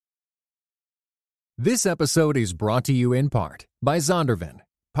This episode is brought to you in part by Zondervan,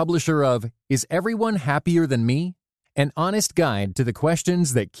 publisher of Is Everyone Happier Than Me? An honest guide to the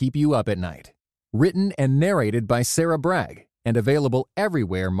questions that keep you up at night. Written and narrated by Sarah Bragg and available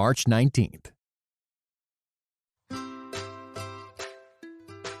everywhere March 19th.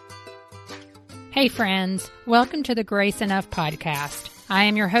 Hey friends, welcome to the Grace Enough podcast. I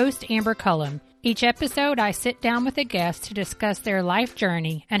am your host, Amber Cullum. Each episode, I sit down with a guest to discuss their life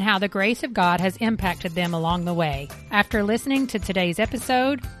journey and how the grace of God has impacted them along the way. After listening to today's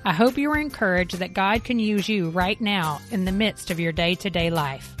episode, I hope you are encouraged that God can use you right now in the midst of your day-to-day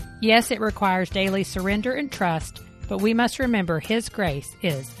life. Yes, it requires daily surrender and trust, but we must remember His grace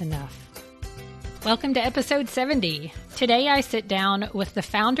is enough. Welcome to episode 70. Today I sit down with the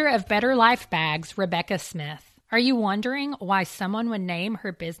founder of Better Life Bags, Rebecca Smith. Are you wondering why someone would name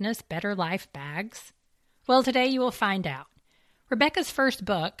her business Better Life Bags? Well, today you will find out. Rebecca's first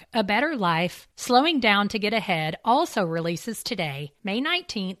book, A Better Life, Slowing Down to Get Ahead, also releases today, May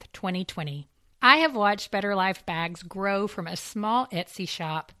 19th, 2020. I have watched Better Life Bags grow from a small Etsy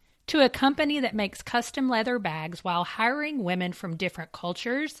shop to a company that makes custom leather bags while hiring women from different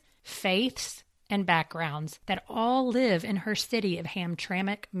cultures, faiths, and backgrounds that all live in her city of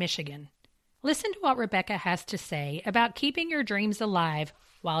Hamtramck, Michigan. Listen to what Rebecca has to say about keeping your dreams alive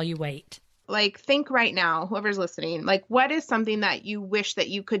while you wait. Think right now, whoever's listening, what is something that you wish that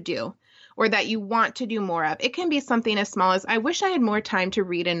you could do or that you want to do more of? It can be something as small as, I wish I had more time to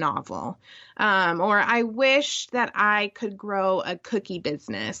read a novel. Or I wish that I could grow a cookie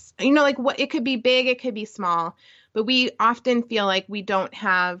business. It could be big, it could be small, but we often feel like we don't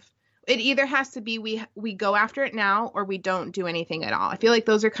have. It either has to be we go after it now or we don't do anything at all. I feel like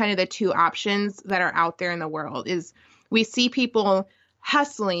those are kind of the two options that are out there in the world. Is we see people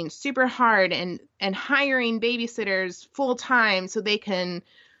hustling super hard and hiring babysitters full time so they can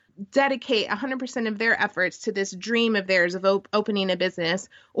dedicate 100% of their efforts to this dream of theirs of opening a business.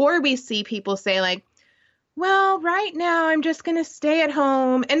 Or we see people say well, right now I'm just going to stay at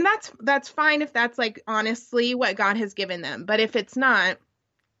home. And that's fine if that's honestly what God has given them. But if it's not,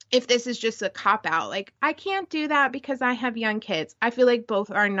 if this is just a cop-out, I can't do that because I have young kids, I feel like both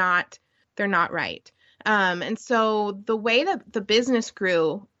are not, they're not right. And so the way that the business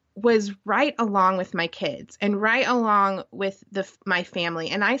grew was right along with my kids and right along with my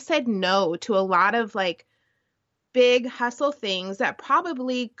family. And I said no to a lot of big hustle things that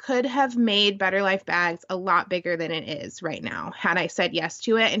probably could have made Better Life Bags a lot bigger than it is right now, had I said yes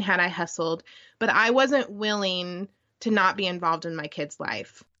to it and had I hustled. But I wasn't willing to not be involved in my kids'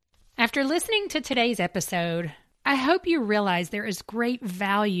 life. After listening to today's episode, I hope you realize there is great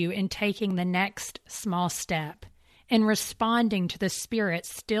value in taking the next small step, in responding to the Spirit's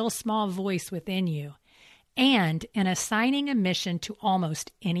still small voice within you, and in assigning a mission to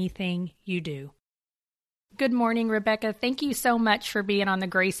almost anything you do. Good morning, Rebecca. Thank you so much for being on the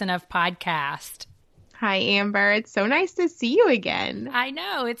Grace Enough podcast. Hi, Amber. It's so nice to see you again. I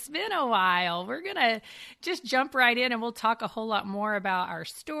know. It's been a while. We're going to just jump right in and we'll talk a whole lot more about our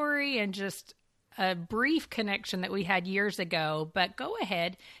story and just a brief connection that we had years ago. But go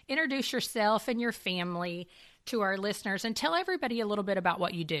ahead, introduce yourself and your family to our listeners and tell everybody a little bit about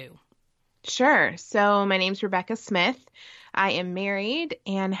what you do. Sure. So my name's Rebecca Smith. I am married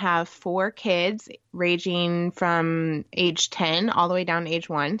and have 4 kids ranging from age 10 all the way down to age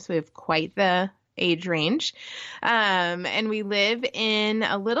 1. So we have quite the age range. And we live in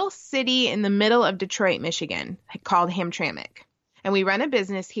a little city in the middle of Detroit, Michigan, called Hamtramck. And we run a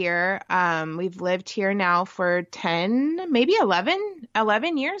business here. We've lived here now for 10, maybe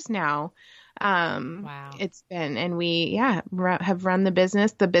 11 years now. Wow. It's been, and we, have run the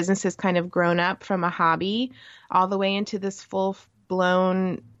business. The business has kind of grown up from a hobby all the way into this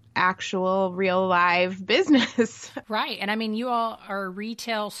full-blown actual real live business. Right. And I mean, you all are a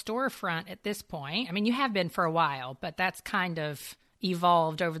retail storefront at this point. I mean, you have been for a while, but that's kind of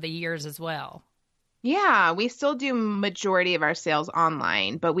evolved over the years as well. Yeah, we still do majority of our sales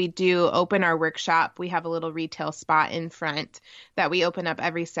online, but we do open our workshop. We have a little retail spot in front that we open up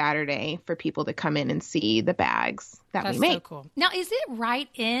every Saturday for people to come in and see the bags that we make. That's so cool. Now, is it right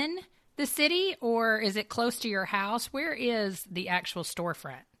in the city or is it close to your house? Where is the actual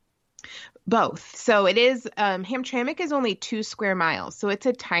storefront? Both. So it is, Hamtramck is only 2 square miles. So it's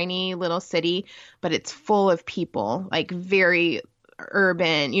a tiny little city, but it's full of people, very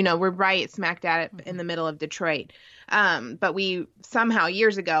urban. We're right smack dab in the middle of Detroit. But we somehow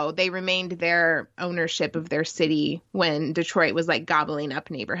years ago, they remained their ownership of their city when Detroit was gobbling up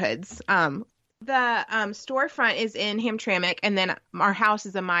neighborhoods. The storefront is in Hamtramck and then our house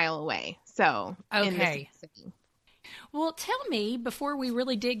is a mile away. So okay. Well, tell me, before we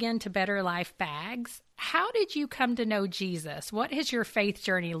really dig into Better Life Bags, how did you come to know Jesus? What has your faith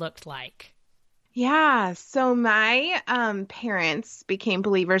journey looked like? Yeah, so my parents became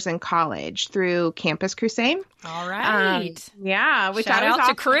believers in college through Campus Crusade. All right. Yeah, which Shout I was out to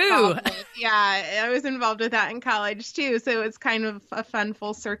also Crew. involved with. Yeah, I was involved with that in college too. So it's kind of a fun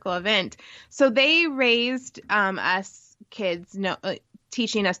full circle event. So they raised us kids,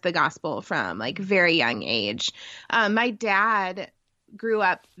 teaching us the gospel from like very young age. My dad grew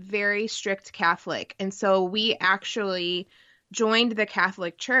up very strict Catholic, and so we actually joined the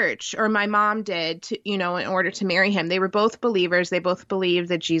Catholic Church, or my mom did, to, in order to marry him. They were both believers. They both believed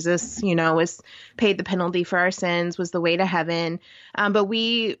that Jesus, was paid the penalty for our sins, was the way to heaven. But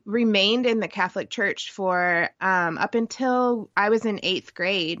we remained in the Catholic Church for up until I was in 8th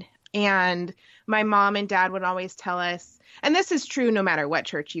grade. And my mom and dad would always tell us, and this is true no matter what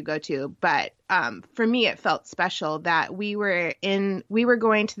church you go to, but for me it felt special that we were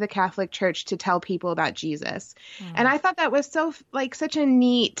going to the Catholic Church to tell people about Jesus. And I thought that was such a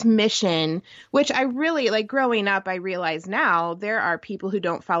neat mission, which I really growing up. I realize now there are people who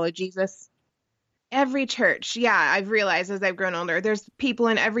don't follow Jesus. Every church. Yeah, I've realized as I've grown older, there's people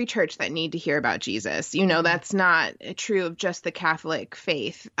in every church that need to hear about Jesus. That's not true of just the Catholic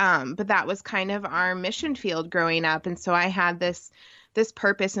faith. But that was kind of our mission field growing up. And so I had this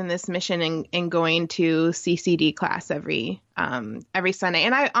purpose and this mission in going to CCD class every Sunday.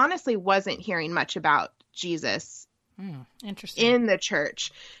 And I honestly wasn't hearing much about Jesus interesting. In the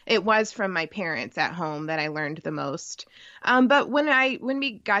church. It was from my parents at home that I learned the most. But when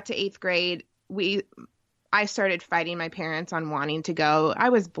we got to 8th grade, I started fighting my parents on wanting to go. I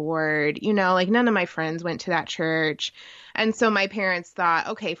was bored, none of my friends went to that church. And so my parents thought,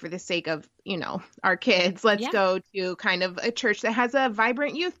 okay, for the sake of, our kids, let's go to kind of a church that has a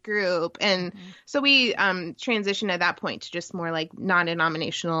vibrant youth group. And so we transitioned at that point to just more like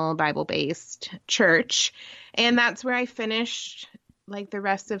non-denominational Bible-based church. And that's where I finished like the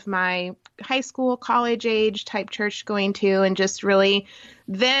rest of my high school, college age type church going to, and just really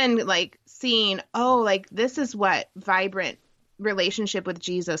then seeing, this is what vibrant relationship with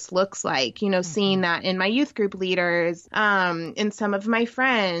Jesus looks like, seeing that in my youth group leaders, in some of my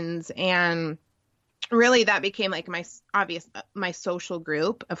friends. And really that became like my social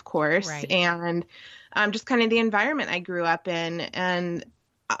group, of course. Right. And just kind of the environment I grew up in. And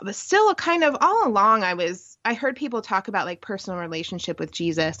still kind of all along I heard people talk about like personal relationship with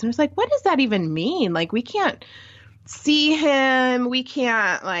Jesus. And I was like, what does that even mean? Like, we can't see him. We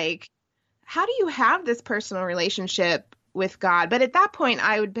can't how do you have this personal relationship with God? But at that point,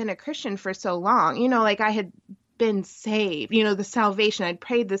 I had been a Christian for so long, I had been saved, the salvation. I'd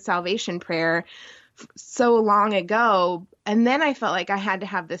prayed the salvation prayer so long ago. And then I felt like I had to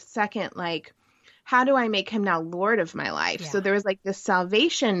have this second, how do I make him now Lord of my life? Yeah. So there was this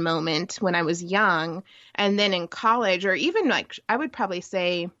salvation moment when I was young. And then in college, or even I would probably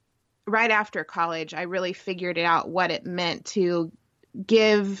say right after college, I really figured out what it meant to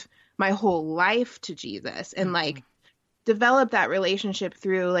give my whole life to Jesus and develop that relationship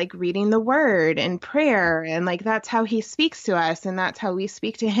through reading the word and prayer. And that's how he speaks to us, and that's how we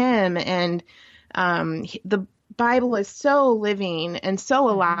speak to him. And the Bible is so living and so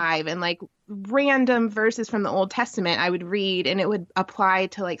alive, and random verses from the Old Testament I would read and it would apply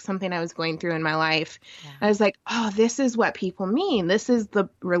to something I was going through in my life. Yeah. I was like, oh, this is what people mean. This is the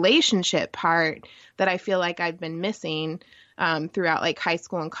relationship part that I feel like I've been missing throughout high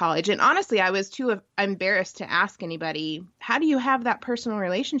school and college. And honestly, I was too embarrassed to ask anybody, how do you have that personal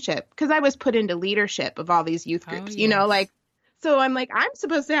relationship? Because I was put into leadership of all these youth groups, so I'm I'm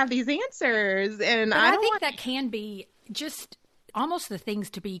supposed to have these answers. And I think that can be just almost the things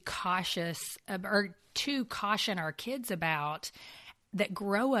to be cautious or to caution our kids about that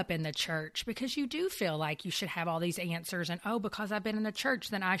grow up in the church, because you do feel like you should have all these answers and, because I've been in the church,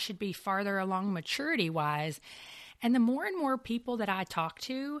 then I should be farther along maturity wise. And the more and more people that I talk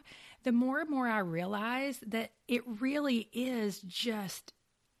to, the more and more I realize that it really is just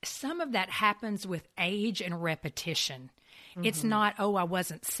some of that happens with age and repetition. Mm-hmm. It's not, I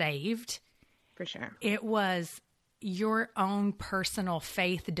wasn't saved. For sure. It was your own personal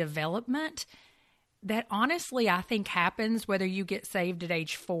faith development that honestly I think happens whether you get saved at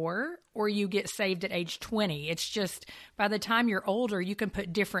age 4 or you get saved at age 20. It's just by the time you're older, you can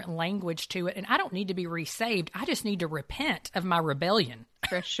put different language to it. And I don't need to be resaved. I just need to repent of my rebellion.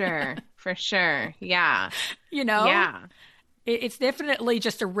 For sure. For sure. Yeah. Yeah. It's definitely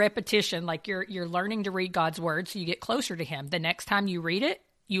just a repetition. You're learning to read God's word so you get closer to him. The next time you read it,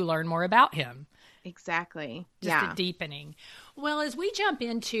 you learn more about him. exactly. Just a deepening. Well, as we jump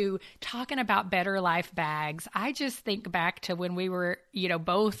into talking about Better Life bags, I just think back to when we were,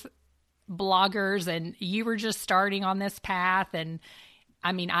 both bloggers and you were just starting on this path. And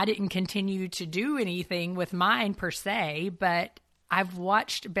I mean, I didn't continue to do anything with mine per se, but I've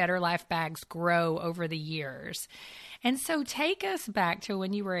watched Better Life bags grow over the years. And so take us back to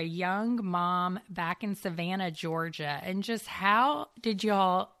when you were a young mom back in Savannah, Georgia, and just how did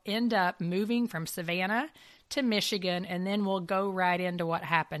y'all end up moving from Savannah to Michigan? And then we'll go right into what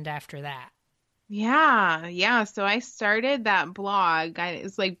happened after that. Yeah. So I started that blog.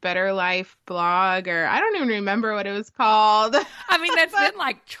 It's like Better Life blog, or I don't even remember what it was called. I mean, that's been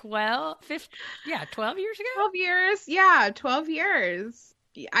like 12 years ago. 12 years. Yeah, 12 years.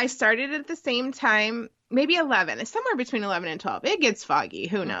 I started at the same time, maybe 11. It's somewhere between 11 and 12. It gets foggy.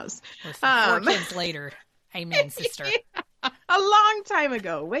 Who knows? Listen, 4 kids later. Amen, sister. A long time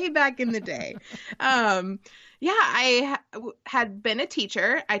ago, way back in the day. I had been a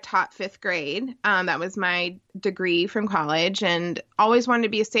teacher. I taught 5th grade. That was my degree from college, and always wanted to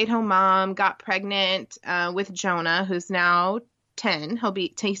be a stay-at-home mom. Got pregnant with Jonah, who's now 10.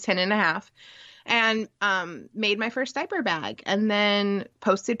 He's 10 and a half. And made my first diaper bag, and then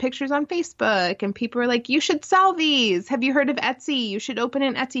posted pictures on Facebook, and people were like, you should sell these. Have you heard of Etsy? You should open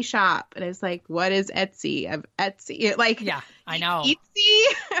an Etsy shop. And I was like, what is Etsy? Yeah, I know. Etsy?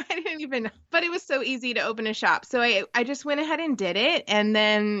 I didn't even know. But it was so easy to open a shop. So I just went ahead and did it. And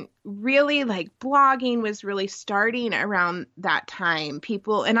then really blogging was really starting around that time.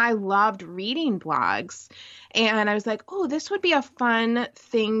 And I loved reading blogs. And I was like, oh, this would be a fun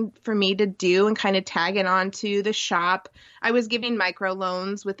thing for me to do and kind of tag it on to the shop. I was giving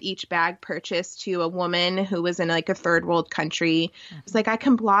microloans with each bag purchase to a woman who was in a third world country. It's like, I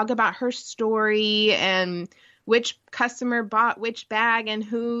can blog about her story and which customer bought which bag and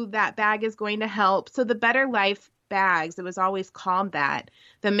who that bag is going to help. So the Better Life bags, it was always called that.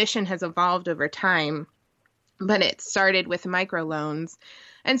 The mission has evolved over time, but it started with microloans.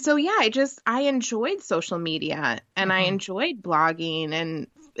 And so, I enjoyed social media and I enjoyed blogging, and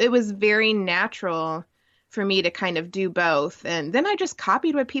it was very natural for me to kind of do both. And then I just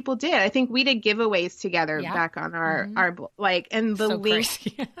copied what people did. I think we did giveaways together back on our and the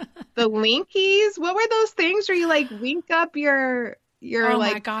the linkies. What were those things where you link up your oh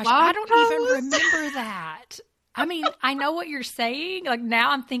my gosh, I don't even remember that. I mean, I know what you're saying.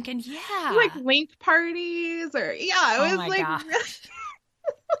 Now I'm thinking, link parties or it was gosh.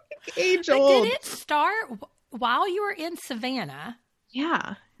 age old. Did it start while you were in Savannah?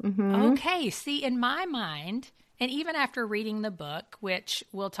 Yeah. Mm-hmm. Okay. See, in my mind, and even after reading the book, which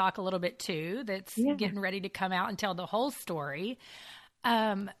we'll talk a little bit too, that's getting ready to come out and tell the whole story.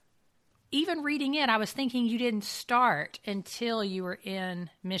 Even reading it, I was thinking you didn't start until you were in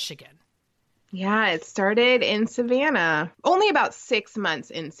Michigan. Yeah, it started in Savannah. Only about 6 months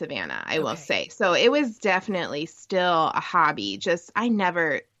in Savannah, I will say. So it was definitely still a hobby. I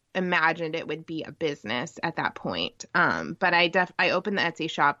never imagined it would be a business at that point. But I opened the Etsy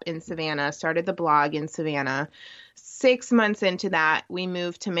shop in Savannah, started the blog in Savannah. 6 months into that, we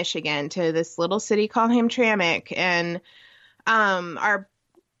moved to Michigan, to this little city called Hamtramck. And our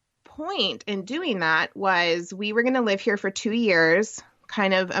point in doing that was we were going to live here for 2 years,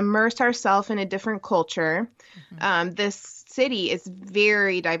 kind of immerse ourselves in a different culture. This city is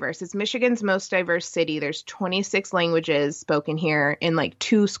very diverse. It's Michigan's most diverse city. There's 26 languages spoken here in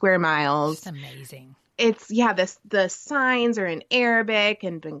 2 square miles. It's amazing. It's, the signs are in Arabic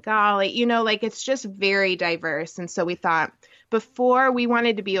and Bengali, it's just very diverse. And so we thought before we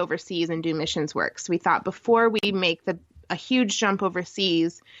wanted to be overseas and do missions work. So we thought before we make a huge jump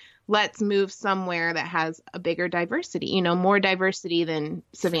overseas, let's move somewhere that has a bigger diversity, more diversity than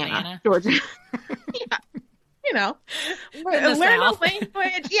Savannah. Georgia. Learn a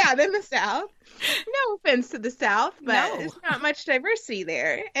language. Yeah, than the South. No offense to the South, but there's not much diversity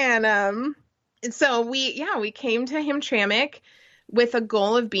there. And so we came to Hamtramck with a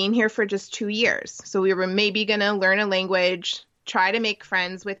goal of being here for just 2 years. So we were maybe going to learn a language, try to make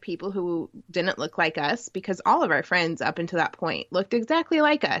friends with people who didn't look like us, because all of our friends up until that point looked exactly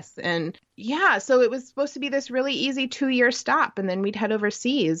like us. And so it was supposed to be this really easy 2-year stop, and then we'd head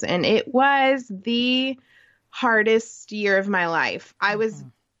overseas. And it was the hardest year of my life.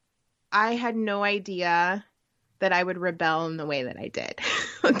 I had no idea that I would rebel in the way that I did.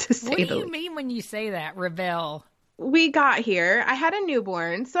 What do you mean when you say that, rebel? We got here. I had a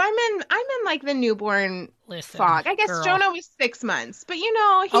newborn, so I'm in the newborn fog. I guess girl. Jonah was 6 months, but he's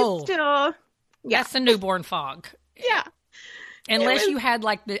still. That's the newborn fog. Yeah. Unless you had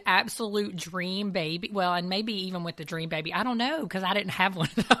the absolute dream baby. Well, and maybe even with the dream baby, I don't know, because I didn't have one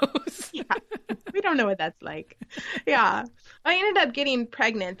of those. Yeah. We don't know what that's like. Yeah. I ended up getting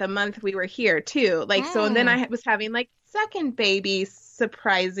pregnant the month we were here too. Like, so, and then I was having like second baby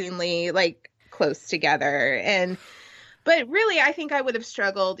surprisingly like close together. But really, I think I would have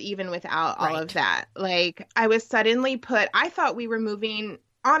struggled even without all of that. Like, I was suddenly I thought we were moving,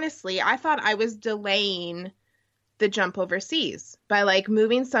 honestly, I thought I was delaying the jump overseas by like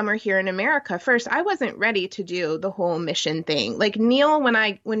moving somewhere here in America first. I wasn't ready to do the whole mission thing. Like Neil,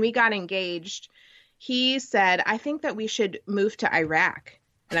 when we got engaged, he said, I think that we should move to Iraq.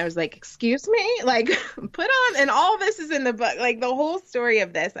 And I was like, excuse me? Like, put on, and all this is in the book, like the whole story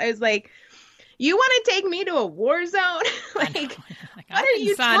of this. I was like, you want to take me to a war zone? Like, what are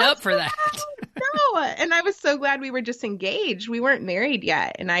you sign up for that? No. And I was so glad we were just engaged. We weren't married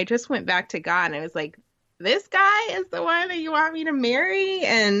yet. And I just went back to God and I was like, this guy is the one that you want me to marry?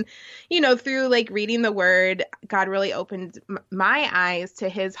 And, you know, through like reading the word, God really opened my eyes to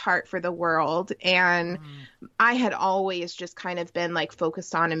his heart for the world. And I had always just kind of been like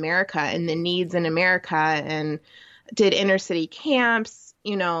focused on America and the needs in America, and did inner city camps,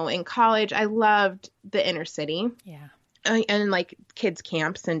 you know, in college. I loved the inner city. Yeah. And like kids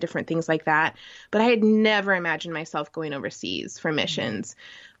camps and different things like that. But I had never imagined myself going overseas for missions.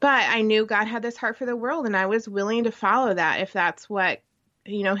 But I knew God had this heart for the world, and I was willing to follow that if that's what,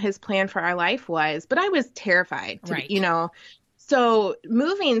 you know, his plan for our life was. But I was terrified, you know. So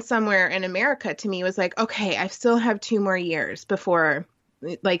moving somewhere in America to me was like, okay, I still have 2 more years before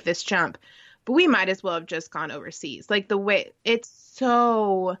like this jump. But we might as well have just gone overseas. Like the way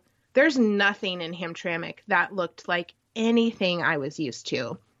there's nothing in Hamtramck that looked like anything I was used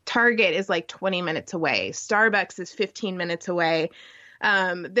to. Target is like 20 minutes away. Starbucks is 15 minutes away.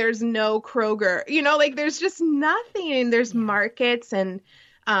 There's no Kroger, you know, like there's just nothing. There's markets, and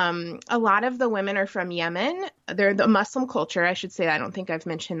a lot of the women are from Yemen. They're the Muslim culture, I should say. I don't think I've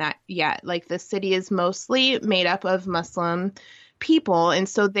mentioned that yet. Like the city is mostly made up of Muslim people. And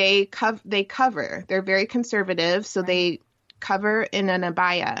so they cover, they're very conservative. So they cover in an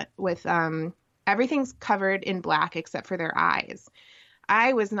abaya with, everything's covered in black except for their eyes.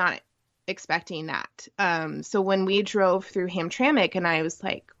 I was not expecting that. So when we drove through Hamtramck, and I was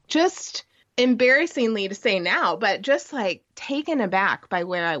like, just embarrassingly to say now, but just like taken aback by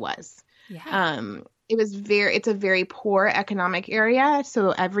where I was. Yeah. It's a very poor economic area. So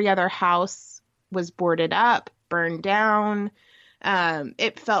every other house was boarded up, burned down.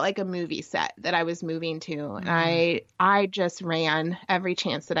 It felt like a movie set that I was moving to. And I just ran every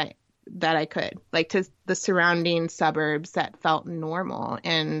chance that I could, like to the surrounding suburbs that felt normal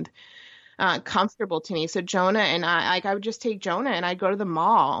and comfortable to me. So Jonah and I would just take Jonah and I'd go to the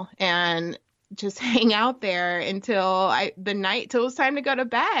mall and just hang out there until it was time to go to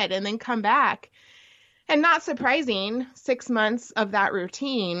bed, and then come back. And not surprising, 6 months of that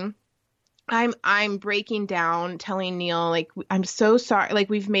routine, I'm breaking down, telling Neil, like, I'm so sorry. Like,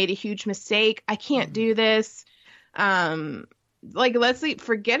 we've made a huge mistake. I can't do this. Like, let's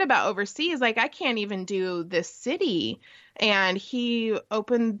forget about overseas. Like, I can't even do this city. And he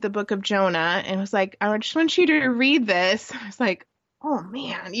opened the book of Jonah and was like, I just want you to read this. I was like, oh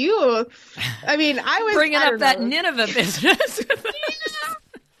man, I was bringing up that Nineveh business.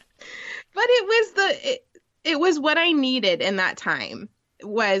 But it was what I needed in that time,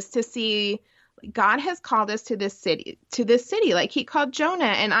 was to see God has called us to this city, like he called Jonah,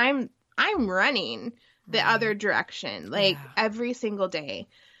 and I'm running the other direction, like every single day.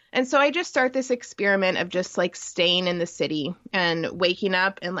 And so I just start this experiment of just like staying in the city and waking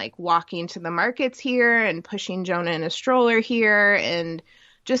up and like walking to the markets here and pushing Jonah in a stroller here and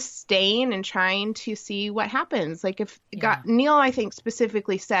just staying and trying to see what happens. Like Neil, I think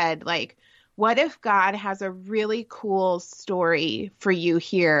specifically said, like, what if God has a really cool story for you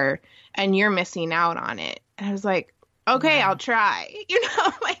here and you're missing out on it? And I was like, okay, I'll try,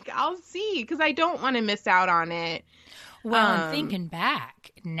 like I'll see, because I don't want to miss out on it. Well, I'm thinking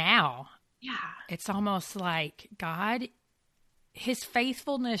back now, it's almost like God, his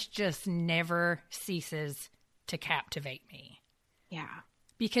faithfulness just never ceases to captivate me. Yeah.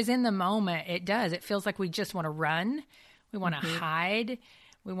 Because in the moment, it feels like we just want to run. We want to hide.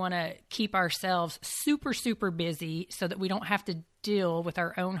 We want to keep ourselves super, super busy so that we don't have to deal with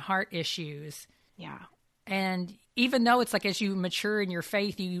our own heart issues. Yeah. And even though it's like, as you mature in your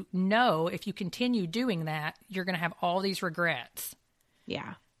faith, if you continue doing that, you're going to have all these regrets.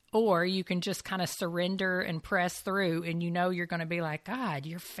 Yeah. Or you can just kind of surrender and press through, and you're going to be like, God,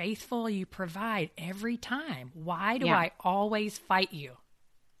 you're faithful. You provide every time. Why do I always fight you?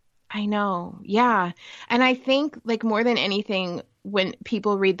 I know. Yeah. And I think, like, more than anything, when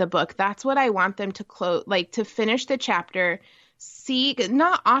people read the book, that's what I want them to close, like to finish the chapter see,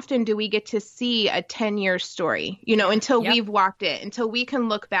 not often do we get to see a 10-year story, until we've walked it, until we can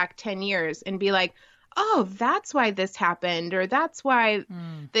look back 10 years and be like, oh, that's why this happened, or that's why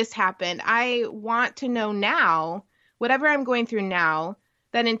this happened. I want to know now, whatever I'm going through now,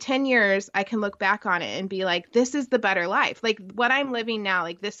 that in 10 years, I can look back on it and be like, this is the better life. Like what I'm living now,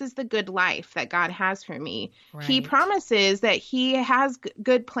 like this is the good life that God has for me. Right. He promises that he has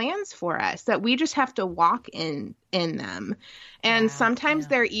good plans for us, that we just have to walk in them. And sometimes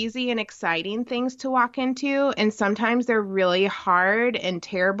they're easy and exciting things to walk into. And sometimes they're really hard and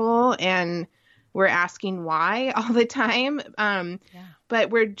terrible. And we're asking why all the time. But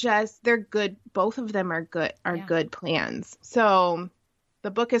they're good. Both of them are good plans. So the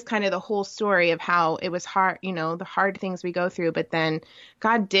book is kind of the whole story of how it was hard, the hard things we go through. But then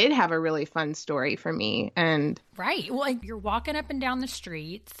God did have a really fun story for me. And right. Well, like you're walking up and down the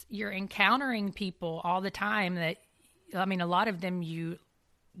streets, you're encountering people all the time that, a lot of them you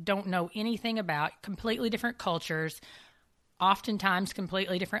don't know anything about, completely different cultures, oftentimes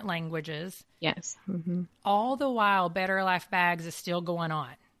completely different languages. Yes. Mm-hmm. All the while, Better Life Bags is still going on.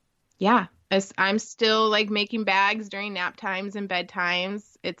 Yeah. I'm still like making bags during nap times and bedtimes.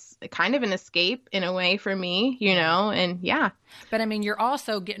 It's kind of an escape in a way for me, and yeah. But you're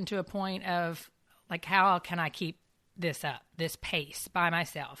also getting to a point of like, how can I keep this up, this pace by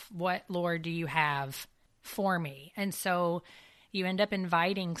myself? What, Lord, do you have for me? And so you end up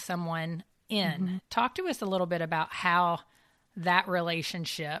inviting someone in. Mm-hmm. Talk to us a little bit about how that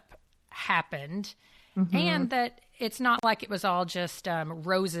relationship happened, and that it's not like it was all just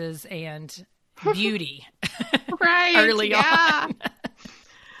roses and beauty. Right. Early on.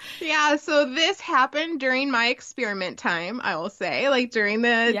 Yeah. So this happened during my experiment time, I will say, like during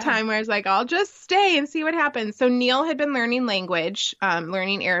the time where I was like, I'll just stay and see what happens. So Neil had been learning language,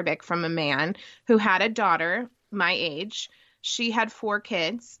 learning Arabic from a man who had a daughter my age. She had 4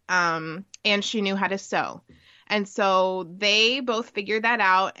 kids, and she knew how to sew. And so they both figured that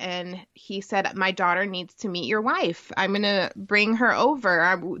out. And he said, my daughter needs to meet your wife. I'm going to bring her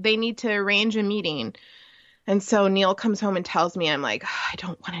over. They need to arrange a meeting. And so Neil comes home and tells me, I'm like, I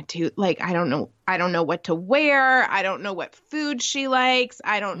don't want to do, like, I don't know what to wear. I don't know what food she likes.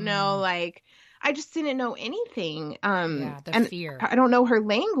 I don't know, like, I just didn't know anything. The fear. I don't know her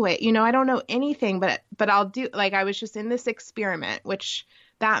language. I don't know anything, but I'll do, like, I was just in this experiment, which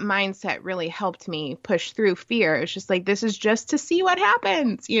that mindset really helped me push through fear. It's just like, this is just to see what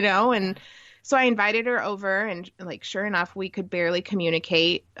happens, and so I invited her over, and like, sure enough, we could barely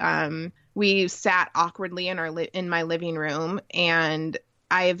communicate. We sat awkwardly in my living room, and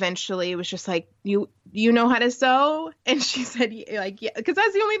I eventually was just like, you know how to sew? And she said, like, yeah, because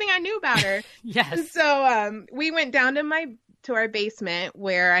that's the only thing I knew about her. Yes. So we went down to our basement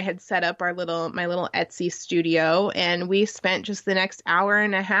where I had set up my little Etsy studio, and we spent just the next hour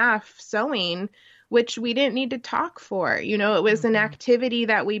and a half sewing, which we didn't need to talk for. It was an activity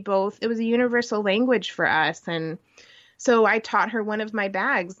that it was a universal language for us. And so I taught her one of my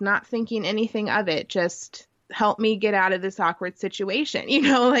bags, not thinking anything of it, just help me get out of this awkward situation.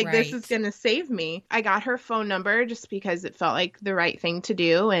 Right. This is going to save me. I got her phone number just because it felt like the right thing to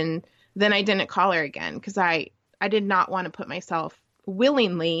do. And then I didn't call her again because I did not want to put myself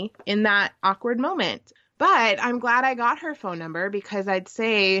willingly in that awkward moment. But I'm glad I got her phone number, because I'd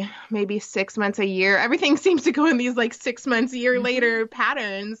say maybe 6 months, a year, everything seems to go in these like 6 months, a year later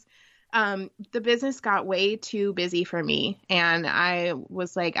patterns. The business got way too busy for me. And I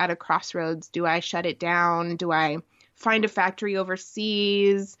was like at a crossroads. Do I shut it down? Do I find a factory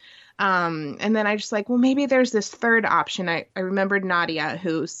overseas? And then I just like, well, maybe there's this third option. I remembered Nadia,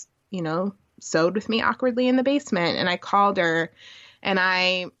 who's, sewed with me awkwardly in the basement. And I called her and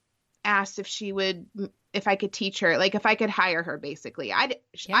I asked if I could teach her, like if I could hire her, basically. I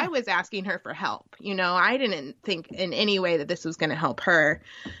was asking her for help. I didn't think in any way that this was going to help her.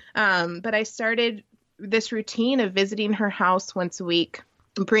 But I started this routine of visiting her house once a week,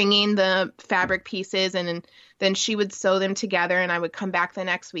 bringing the fabric pieces, and then she would sew them together, and I would come back the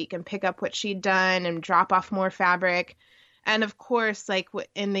next week and pick up what she'd done and drop off more fabric. And of course, like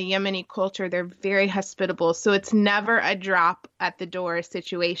in the Yemeni culture, they're very hospitable. So it's never a drop at the door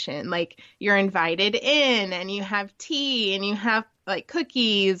situation. Like you're invited in and you have tea and you have like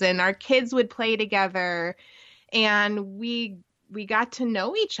cookies, and our kids would play together. And we got to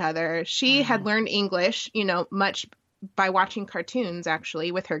know each other. She had learned English, much by watching cartoons,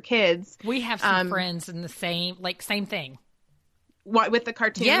 actually, with her kids. We have some friends in the same thing. What, with the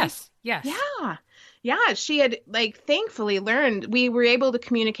cartoons? Yes. Yeah, she had thankfully learned. We were able to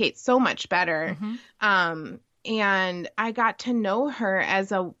communicate so much better. And I got to know her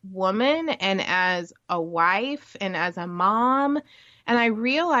as a woman and as a wife and as a mom. And I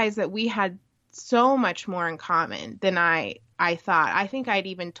realized that we had so much more in common than I thought. I think I'd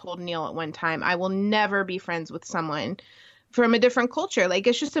even told Neil at one time, I will never be friends with someone from a different culture. Like,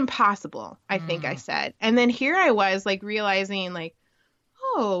 it's just impossible, I think I said. And then here I was, like, realizing, like,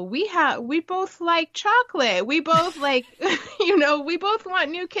 oh, we both like chocolate. We both like, we both want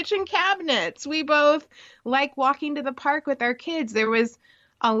new kitchen cabinets. We both like walking to the park with our kids. There was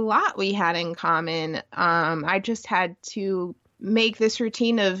a lot we had in common. I just had to make this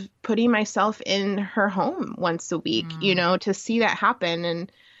routine of putting myself in her home once a week, to see that happen.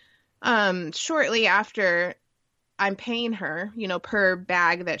 And shortly after, I'm paying her, per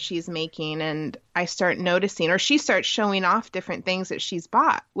bag that she's making, and I start noticing, or she starts showing off different things that she's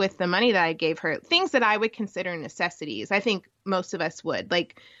bought with the money that I gave her, things that I would consider necessities. I think most of us would,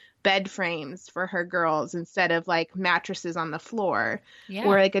 like bed frames for her girls instead of like mattresses on the floor,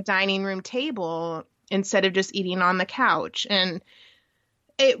 or like a dining room table instead of just eating on the couch. And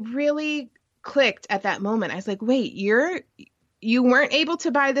it really clicked at that moment. I was like, wait, you weren't able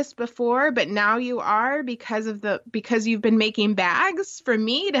to buy this before, but now you are because you've been making bags for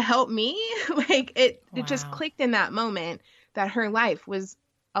me to help me. Like it just clicked in that moment that her life was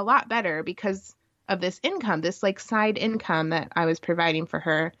a lot better because of this income, this like side income that I was providing for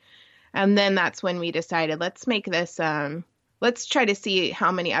her. And then that's when we decided, let's make this, let's try to see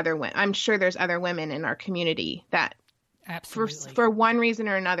how many other women, I'm sure there's other women in our community that absolutely for one reason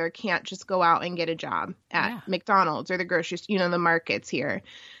or another can't just go out and get a job at McDonald's or the grocery, the markets here,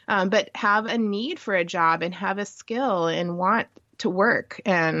 but have a need for a job and have a skill and want to work.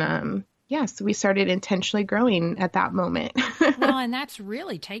 And so we started intentionally growing at that moment. Well, and that's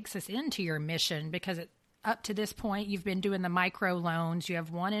really takes us into your mission, because up to this point, you've been doing the micro loans, you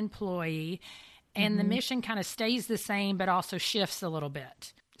have one employee, and the mission kind of stays the same, but also shifts a little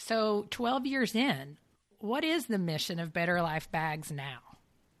bit. So 12 years in, what is the mission of Better Life Bags now?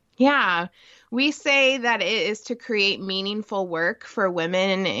 Yeah, we say that it is to create meaningful work for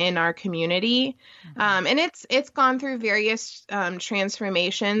women in our community. And it's gone through various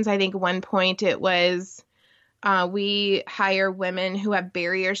transformations. I think at one point it was we hire women who have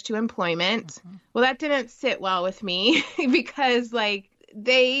barriers to employment. Well, that didn't sit well with me because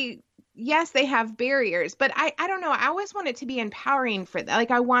yes, they have barriers, but I don't know. I always want it to be empowering for them. Like,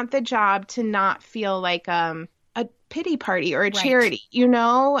 I want the job to not feel like a pity party or a charity,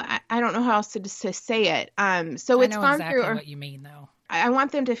 I don't know how else to say it. So it's gone exactly through what you mean, though. I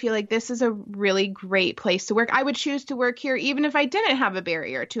want them to feel like this is a really great place to work. I would choose to work here even if I didn't have a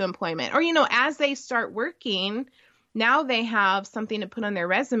barrier to employment. Or, as they start working, now they have something to put on their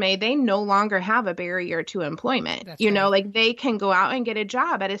resume. They no longer have a barrier to employment. That's right. Like they can go out and get a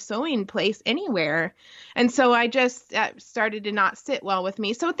job at a sewing place anywhere. And so I just started to not sit well with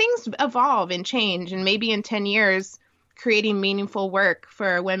me. So things evolve and change. And maybe in 10 years, creating meaningful work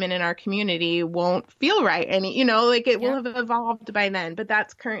for women in our community won't feel right. And, it will have evolved by then. But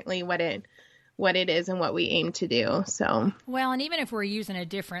that's currently what it is and what we aim to do. So, well, and even if we're using a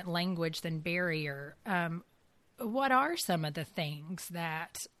different language than barrier, what are some of the things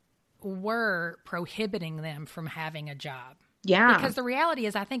that were prohibiting them from having a job? Yeah. Because the reality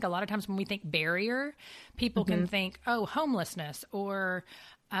is, I think a lot of times when we think barrier, people can think, homelessness or,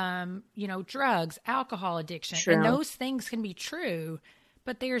 drugs, alcohol addiction. True. And those things can be true,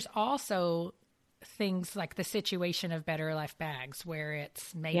 but there's also things like the situation of Better Life Bags where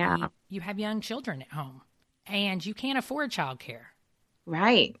it's maybe you have young children at home and you can't afford childcare.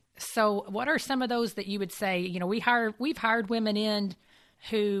 Right. So what are some of those that you would say, we've hired women in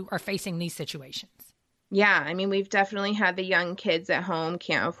who are facing these situations? Yeah. I mean, we've definitely had the young kids at home,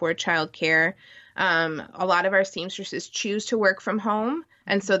 can't afford childcare. A lot of our seamstresses choose to work from home,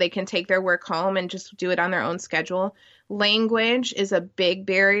 and so they can take their work home and just do it on their own schedule. Language is a big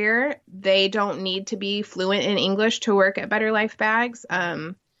barrier. They don't need to be fluent in English to work at Better Life Bags.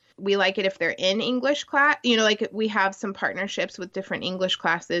 We like it if they're in English class, like we have some partnerships with different English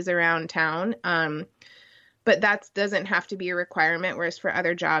classes around town. But that doesn't have to be a requirement, whereas for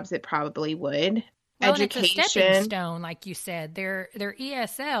other jobs, it probably would. Well, education. It's a stepping stone, like you said. Their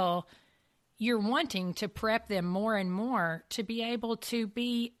ESL, you're wanting to prep them more and more to be able to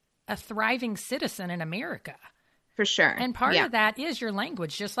be a thriving citizen in America. For sure. And part of that is your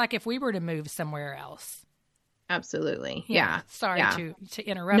language, just like if we were to move somewhere else. Absolutely. Yeah. Sorry to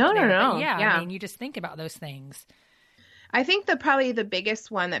interrupt. No. I mean, you just think about those things. I think probably the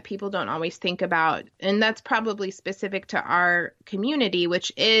biggest one that people don't always think about, and that's probably specific to our community,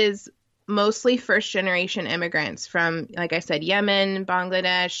 which is mostly first-generation immigrants from, like I said, Yemen,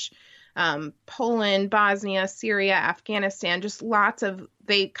 Bangladesh, Poland, Bosnia, Syria, Afghanistan, just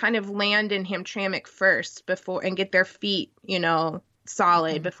they kind of land in Hamtramck first before and get their feet,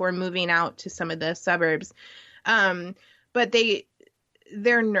 solid before moving out to some of the suburbs. But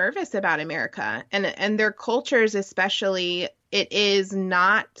they're nervous about America and their cultures, especially. It is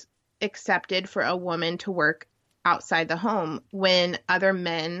not accepted for a woman to work outside the home when other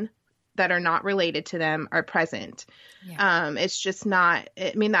men that are not related to them are present. Yeah. It's just not,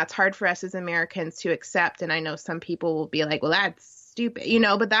 that's hard for us as Americans to accept. And I know some people will be like, well, that's stupid,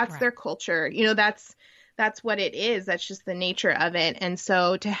 but that's their culture. That's what it is. That's just the nature of it. And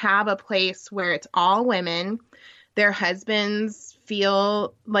so to have a place where it's all women, their husbands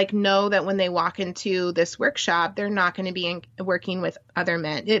know that when they walk into this workshop, they're not going to be working with other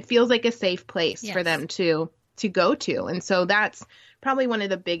men. It feels like a safe place for them to go to. And so that's probably one of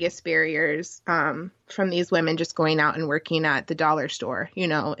the biggest barriers from these women just going out and working at the dollar store,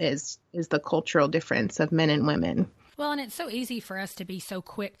 is the cultural difference of men and women. Well, and it's so easy for us to be so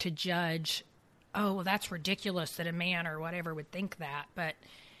quick to judge, oh, well, that's ridiculous that a man or whatever would think that. But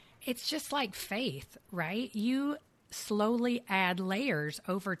it's just like faith, right? You slowly add layers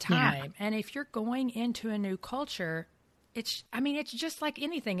over time. Yeah. And if you're going into a new culture, it's just like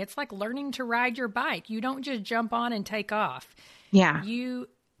anything. It's like learning to ride your bike. You don't just jump on and take off. Yeah. You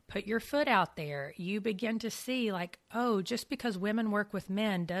put your foot out there. You begin to see like, oh, just because women work with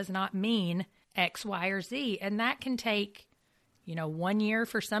men does not mean X, Y, or Z. And that can take, 1 year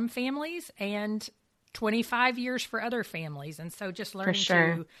for some families and 25 years for other families. And so just learning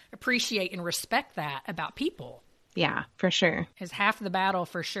to appreciate and respect that about people. Yeah, for sure. Is half the battle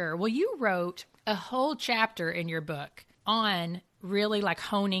for sure. Well, you wrote a whole chapter in your book on really like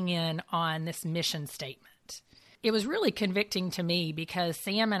honing in on this mission statement. It was really convicting to me because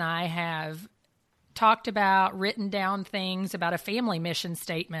Sam and I have talked about, written down things about a family mission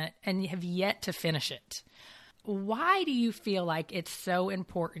statement and have yet to finish it. Why do you feel like it's so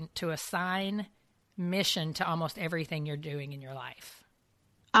important to assign mission to almost everything you're doing in your life?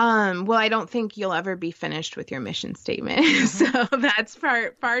 Well, I don't think you'll ever be finished with your mission statement. So that's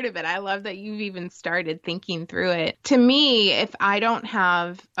part of it. I love that you've even started thinking through it. To me, if I don't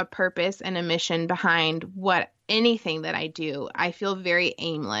have a purpose and a mission behind anything that I do, I feel very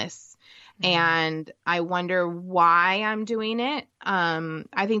aimless. And I wonder why I'm doing it.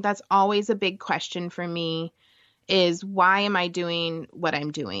 I think that's always a big question for me is why am I doing what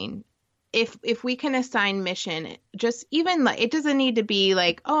I'm doing? If we can assign mission, just even like, it doesn't need to be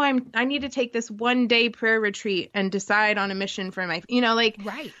like, oh, I need to take this 1-day prayer retreat and decide on a mission for my,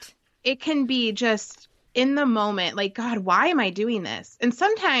 right. It can be just in the moment, like, God, why am I doing this? And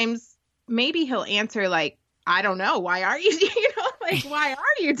sometimes maybe he'll answer like, I don't know. Why are you, why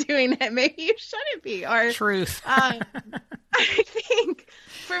are you doing it? Maybe you shouldn't be. Or truth. I think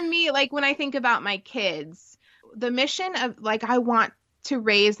for me, like when I think about my kids, the mission of like, I want to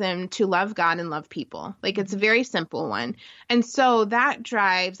raise them to love God and love people. Like it's a very simple one. And so that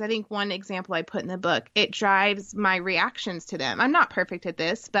drives, I think one example I put in the book, it drives my reactions to them. I'm not perfect at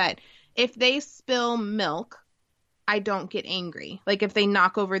this, but if they spill milk, I don't get angry. Like if they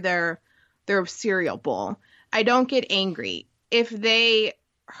knock over their cereal bowl, I don't get angry. If they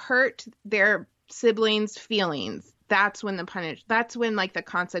hurt their siblings' feelings, that's when like the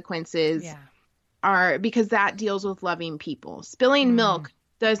consequences are, because that deals with loving people. Spilling milk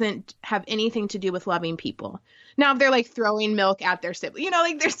doesn't have anything to do with loving people. Now, if they're like throwing milk at their sibling,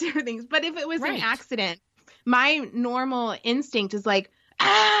 there's different things. But if it was an accident, my normal instinct is like,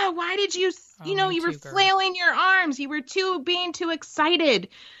 why did you, you were flailing your arms. You were being too excited.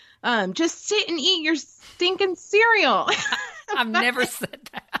 Just sit and eat your stinking cereal. I've never said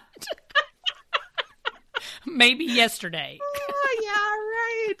that. Maybe yesterday. Oh, yeah,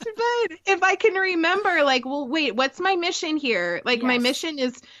 right. But if I can remember, like, well, wait, what's my mission here? Like, my mission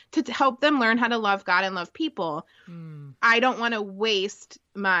is to help them learn how to love God and love people. I don't want to waste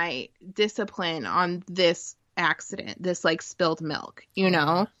my discipline on this accident, this like spilled milk,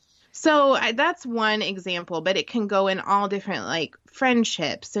 So that's one example, but it can go in all different like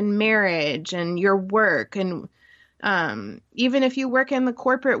friendships and marriage and your work. And even if you work in the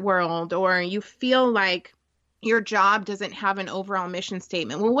corporate world or you feel like your job doesn't have an overall mission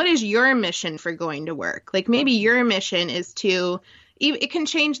statement. Well, what is your mission for going to work? Like maybe your mission is it can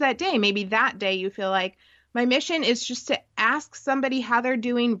change that day. Maybe that day you feel like my mission is just to ask somebody how they're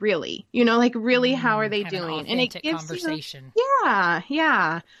doing really, like really how are they doing? And it gives conversation.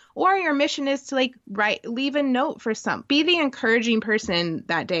 Yeah. Or your mission is to like leave a note for be the encouraging person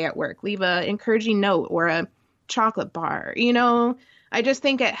that day at work, leave a encouraging note or a chocolate bar. I just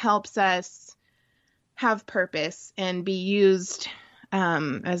think it helps us have purpose and be used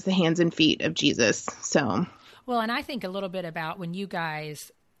as the hands and feet of Jesus. So, well, and I think a little bit about when you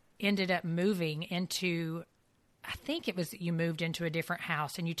guys ended up moving into, I think it was that you moved into a different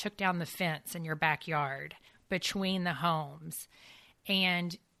house and you took down the fence in your backyard between the homes.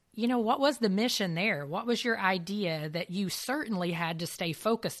 And, you know, what was the mission there? What was your idea that you certainly had to stay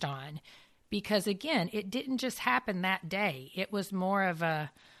focused on? Because, again, it didn't just happen that day. It was more of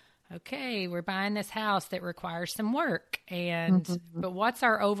a, okay, we're buying this house that requires some work. And, but what's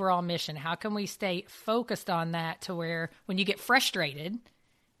our overall mission? How can we stay focused on that to where when you get frustrated,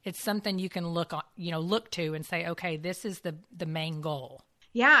 it's something you can look to and say, okay, this is the main goal.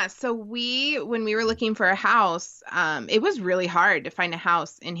 Yeah. So when we were looking for a house, it was really hard to find a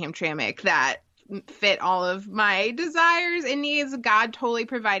house in Hamtramck that fit all of my desires and needs. God totally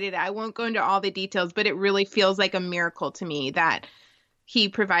provided it. I won't go into all the details, but it really feels like a miracle to me that he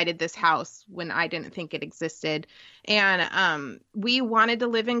provided this house when I didn't think it existed. And we wanted to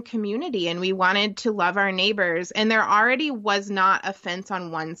live in community and we wanted to love our neighbors. And there already was not a fence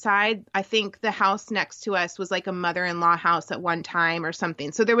on one side. I think the house next to us was like a mother-in-law house at one time or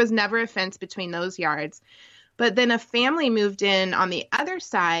something. So there was never a fence between those yards. But then a family moved in on the other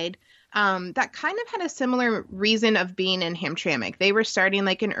side that kind of had a similar reason of being in Hamtramck. They were starting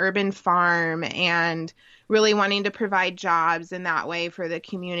like an urban farm and really wanting to provide jobs in that way for the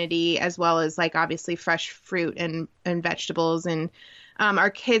community, as well as like obviously fresh fruit and vegetables. And our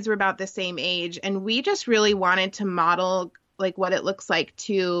kids were about the same age. And we just really wanted to model like what it looks like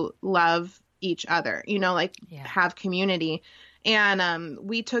to love each other, have community. And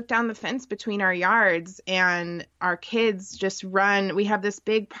we took down the fence between our yards and our kids just run. We have this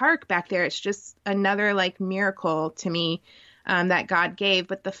big park back there. It's just another like miracle to me that God gave.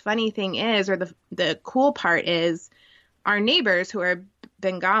 But the funny thing is, or the cool part is, our neighbors who are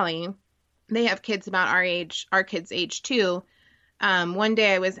Bengali, they have kids about our kids' age too. One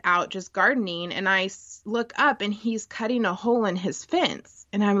day I was out just gardening and I look up and he's cutting a hole in his fence.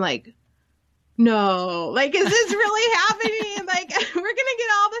 And I'm like, no, like, is this really happening? Like, we're going to get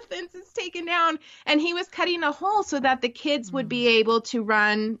all the fences taken down. And he was cutting a hole so that the kids would be able to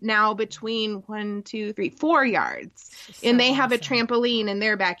run now between 4 yards. So and they have a trampoline in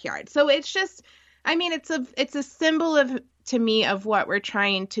their backyard. So it's just, I mean, it's a symbol to me of what we're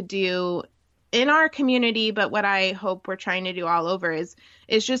trying to do in our community. But what I hope we're trying to do all over is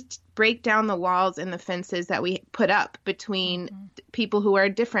just break down the walls and the fences that we put up between people who are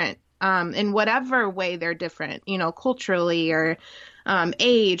different. In whatever way they're different, culturally or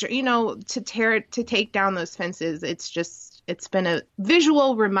age, to take down those fences. It's been a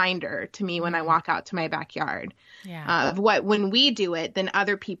visual reminder to me when I walk out to my backyard of when we do it, then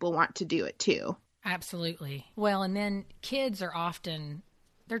other people want to do it too. Absolutely. Well, and then kids are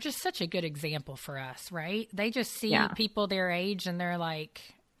they're just such a good example for us, right? They just see people their age and they're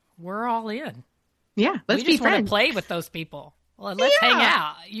like, we're all in. Yeah. We just want to play with those people. Well, let's hang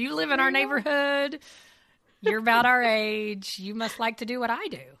out. You live in our neighborhood. You're about our age. You must like to do what I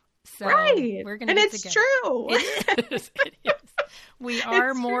do. So we're going to get together. True. It is. It is. We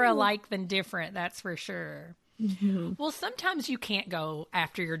are more alike than different. That's for sure. Mm-hmm. Well, sometimes you can't go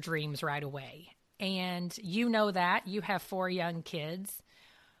after your dreams right away. And you know that. You have 4 young kids.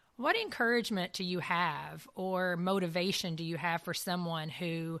 What encouragement do you have or motivation do you have for someone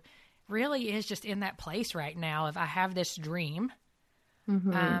who really is just in that place right now of I have this dream,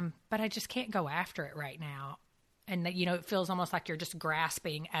 but I just can't go after it right now. And that, it feels almost like you're just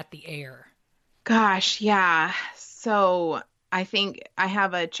grasping at the air. Gosh, yeah. So I think I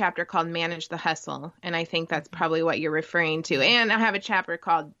have a chapter called Manage the Hustle, and I think that's probably what you're referring to. And I have a chapter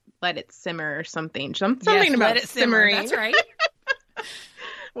called Let It Simmer or something about let it simmering. That's right.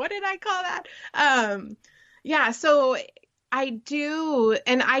 What did I call that? So I do,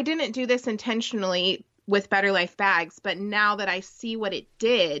 and I didn't do this intentionally with Better Life Bags, but now that I see what it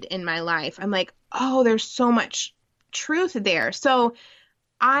did in my life, I'm like, oh, there's so much truth there. So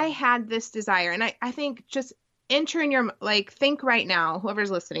I had this desire, and I think just enter in your, think right now, whoever's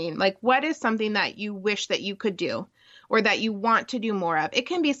listening, what is something that you wish that you could do or that you want to do more of? It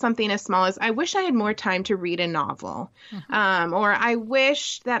can be something as small as, I wish I had more time to read a novel, or I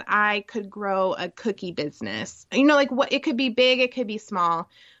wish that I could grow a cookie business. It could be big, it could be small,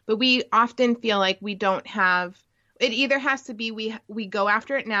 but we often feel like we don't have, it either has to be we go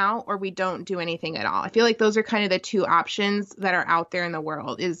after it now or we don't do anything at all. I feel like those are kind of the 2 options that are out there in the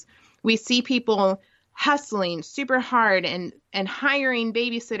world. Is we see people hustling super hard and hiring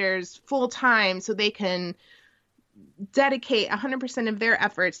babysitters full time so they can dedicate 100% of their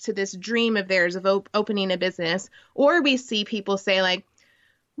efforts to this dream of theirs of opening a business. Or we see people say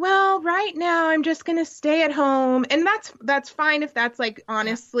well, right now I'm just going to stay at home. And that's fine if that's like Yeah.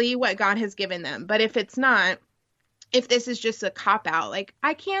 honestly what God has given them. But if it's not, if this is just a cop out, like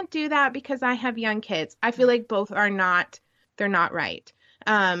I can't do that because I have young kids. I feel Right. like both are not, they're not right.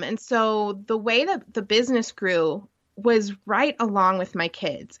 And so the way that the business grew was right along with my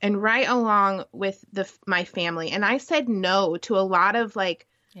kids and right along with my family. And I said no to a lot of like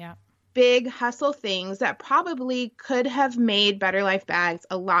Yeah. big hustle things that probably could have made Better Life Bags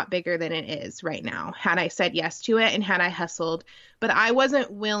a lot bigger than it is right now had I said yes to it and had I hustled. But I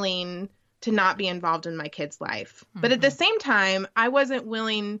wasn't willing to not be involved in my kid's life. But at the same time, I wasn't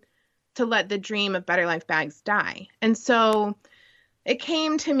willing to let the dream of Better Life Bags die. And so it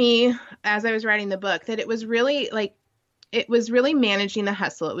came to me as I was writing the book that it was really managing the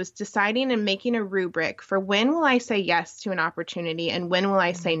hustle. It was deciding and making a rubric for when will I say yes to an opportunity and when will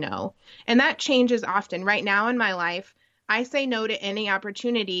I say no. And that changes often. Right now in my life, I say no to any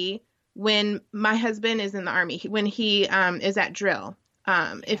opportunity when my husband is in the Army, when he is at drill.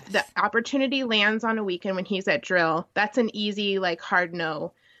 If the opportunity lands on a weekend when he's at drill, that's an easy, like hard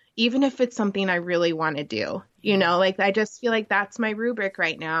no, even if it's something I really want to do. You know, like I just feel like that's my rubric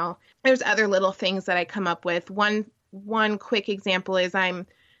right now. There's other little things that I come up with. One quick example is I'm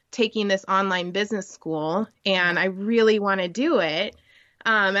taking this online business school and I really want to do it.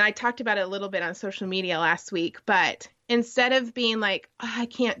 And I talked about it a little bit on social media last week, but instead of being like, oh, I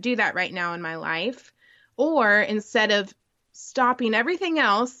can't do that right now in my life, or instead of stopping everything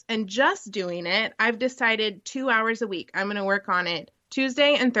else and just doing it, I've decided 2 hours a week. I'm going to work on it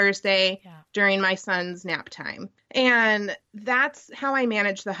Tuesday and Thursday during my son's nap time. And that's how I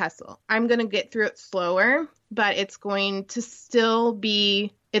manage the hustle. I'm going to get through it slower, but it's going to still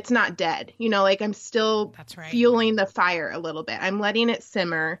be, it's not dead. You know, like I'm still fueling the fire a little bit. I'm letting it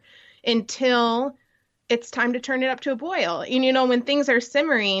simmer until it's time to turn it up to a boil. And, you know, when things are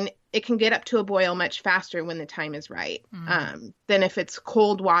simmering, it can get up to a boil much faster when the time is right than if it's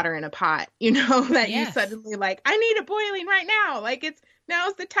cold water in a pot, you know, that you suddenly like, I need it boiling right now. Like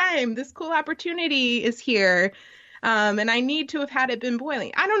now's the time. This cool opportunity is here. And I need to have had it been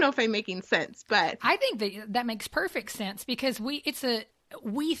boiling. I don't know if I'm making sense, but I think that makes perfect sense because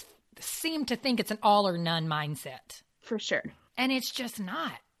we seem to think it's an all or none mindset. For sure. And it's just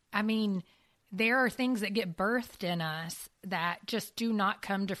not. I mean, there are things that get birthed in us that just do not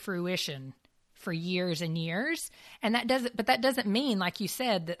come to fruition for years and years. And that doesn't mean, like you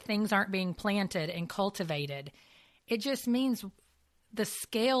said, that things aren't being planted and cultivated. It just means the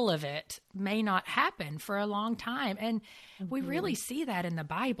scale of it may not happen for a long time. And we really see that in the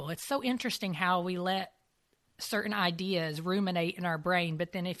Bible. It's so interesting how we let certain ideas ruminate in our brain.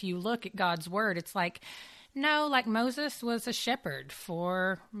 But then if you look at God's word, it's like, no, like Moses was a shepherd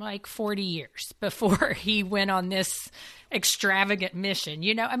for like 40 years before he went on this extravagant mission.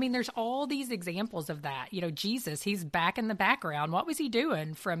 You know, I mean, there's all these examples of that. You know, Jesus, he's back in the background. What was he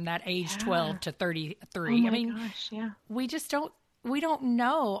doing from that age 12 to 33? Oh my gosh, yeah. We don't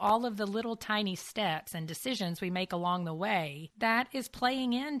know all of the little tiny steps and decisions we make along the way that is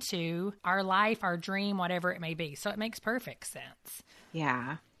playing into our life, our dream, whatever it may be. So it makes perfect sense.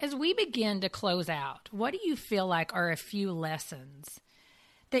 Yeah. As we begin to close out, what do you feel like are a few lessons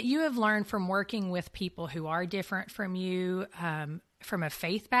that you have learned from working with people who are different from you, from a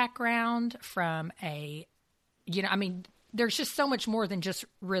faith background, from there's just so much more than just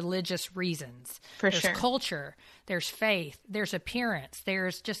religious reasons. There's culture, there's faith, there's appearance,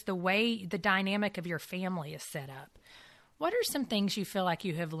 there's just the way the dynamic of your family is set up. What are some things you feel like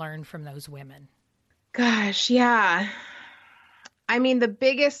you have learned from those women? Gosh, yeah. I mean, the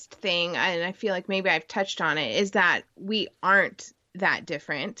biggest thing, and I feel like maybe I've touched on it, is that we aren't that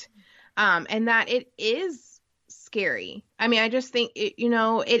different, and that it is scary. I mean, I just think,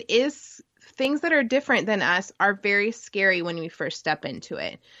 it is. Things that are different than us are very scary when we first step into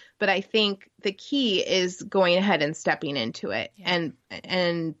it. But I think the key is going ahead and stepping into it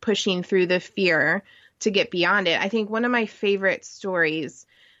and pushing through the fear to get beyond it. I think one of my favorite stories,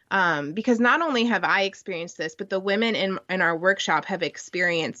 because not only have I experienced this, but the women in our workshop have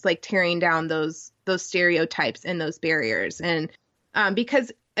experienced like tearing down those stereotypes and those barriers. And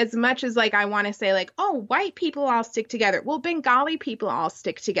because as much as like I want to say like, oh, white people all stick together. Well, Bengali people all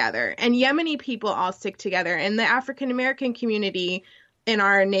stick together and Yemeni people all stick together and the African American community in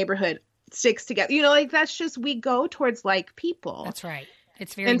our neighborhood sticks together. You know, like that's just, we go towards like people. That's right.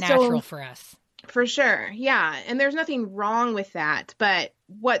 It's very natural for us. For sure. Yeah. And there's nothing wrong with that. But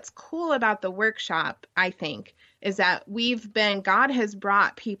what's cool about the workshop, I think, is that God has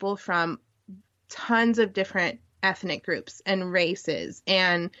brought people from tons of different ethnic groups and races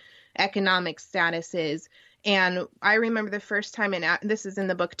and economic statuses. And I remember the first time this is in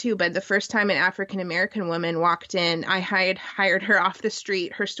the book too, but the first time an African-American woman walked in, I had hired her off the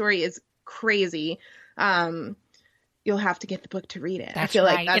street. Her story is crazy. You'll have to get the book to read it. I feel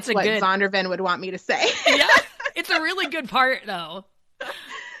like that's what Zondervan would want me to say. Yeah, it's a really good part though.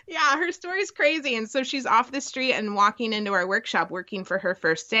 Yeah, her story's crazy. And so she's off the street and walking into our workshop working for her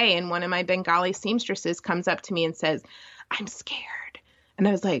first day. And one of my Bengali seamstresses comes up to me and says, "I'm scared." And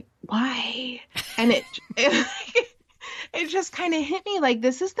I was like, "Why?" And it just kind of hit me like,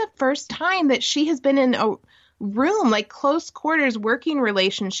 this is the first time that she has been in a room, like close quarters working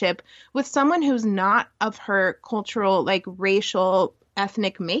relationship with someone who's not of her cultural, like racial,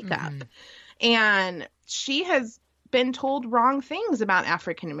 ethnic makeup. And she has been told wrong things about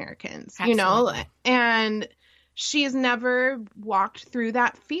African Americans, you know, and she has never walked through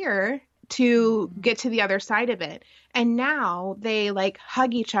that fear to get to the other side of it. And now they like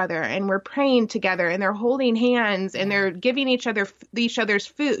hug each other and we're praying together and they're holding hands and they're giving each other's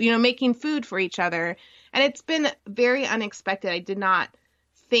food, you know, making food for each other. And it's been very unexpected. I did not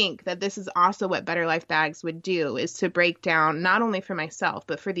think that this is also what Better Life Bags would do, is to break down, not only for myself,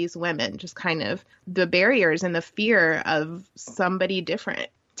 but for these women, just kind of the barriers and the fear of somebody different,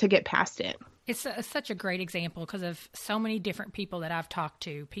 to get past it. It's such a great example because of so many different people that I've talked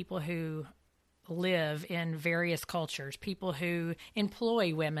to, people who live in various cultures, people who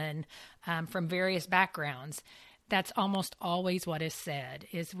employ women from various backgrounds. That's almost always what is said,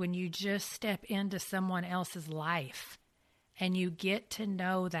 is when you just step into someone else's life and you get to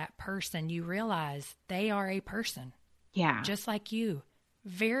know that person, you realize they are a person. Yeah. Just like you.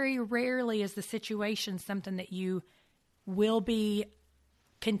 Very rarely is the situation something that you will be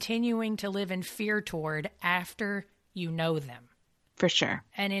continuing to live in fear toward after you know them. For sure.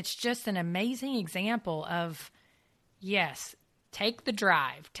 And it's just an amazing example of, yes, take the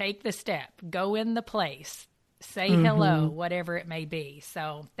drive, take the step, go in the place, say hello, whatever it may be.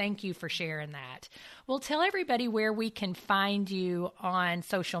 So thank you for sharing that. Well, tell everybody where we can find you on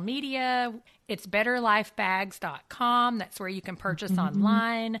social media. It's betterlifebags.com. That's where you can purchase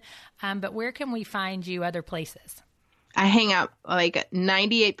online. But where can we find you other places? I hang out like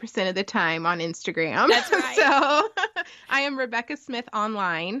 98% of the time on Instagram. That's right. So I am Rebecca Smith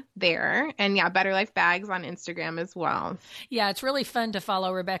online there. And yeah, Better Life Bags on Instagram as well. Yeah, it's really fun to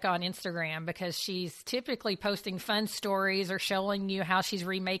follow Rebecca on Instagram because she's typically posting fun stories or showing you how she's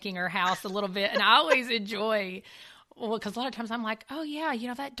remaking her house a little bit. And I always enjoy, well, because a lot of times I'm like, oh yeah, you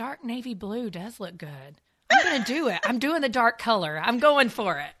know, that dark navy blue does look good. I'm going to do it. I'm doing the dark color. I'm going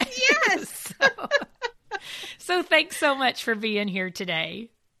for it. Yes. So thanks so much for being here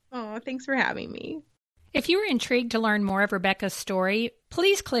today. Oh, thanks for having me. If you were intrigued to learn more of Rebecca's story,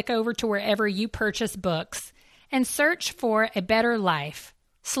 please click over to wherever you purchase books and search for A Better Life,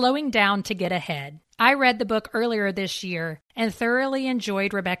 Slowing Down to Get Ahead. I read the book earlier this year and thoroughly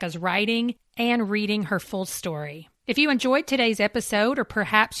enjoyed Rebecca's writing and reading her full story. If you enjoyed today's episode, or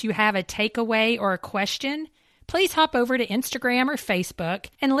perhaps you have a takeaway or a question, please hop over to Instagram or Facebook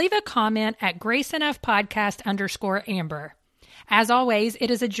and leave a comment at GraceEnoughPodcast_Amber. As always,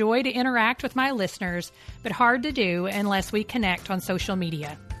 it is a joy to interact with my listeners, but hard to do unless we connect on social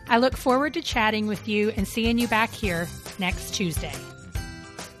media. I look forward to chatting with you and seeing you back here next Tuesday.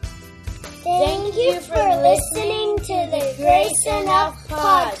 Thank you for listening to the Grace Enough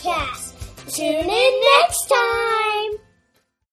Podcast. Tune in next time.